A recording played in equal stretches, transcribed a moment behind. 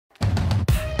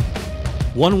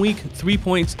1 week, 3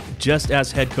 points, just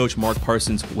as head coach Mark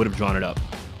Parsons would have drawn it up.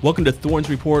 Welcome to Thorns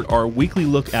Report, our weekly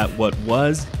look at what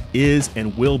was, is,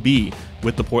 and will be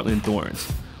with the Portland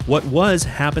Thorns. What was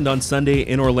happened on Sunday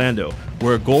in Orlando,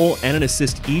 where a goal and an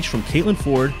assist each from Caitlin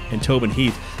Ford and Tobin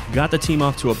Heath got the team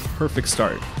off to a perfect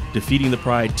start, defeating the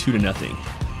Pride 2-0.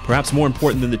 Perhaps more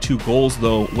important than the 2 goals,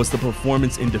 though, was the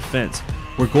performance in defense,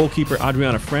 where goalkeeper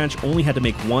Adriana Franch only had to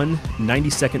make one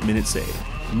 92nd minute save.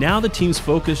 Now the team's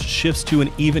focus shifts to an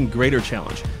even greater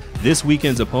challenge. This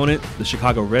weekend's opponent, the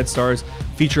Chicago Red Stars,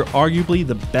 feature arguably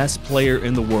the best player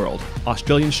in the world,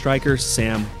 Australian striker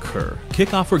Sam Kerr.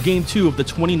 Kickoff for Game 2 of the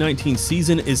 2019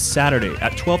 season is Saturday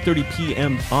at 12:30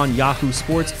 p.m. on Yahoo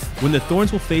Sports, when the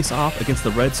Thorns will face off against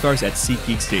the Red Stars at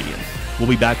SeatGeek Stadium. We'll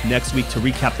be back next week to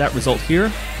recap that result here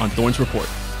on Thorns Report.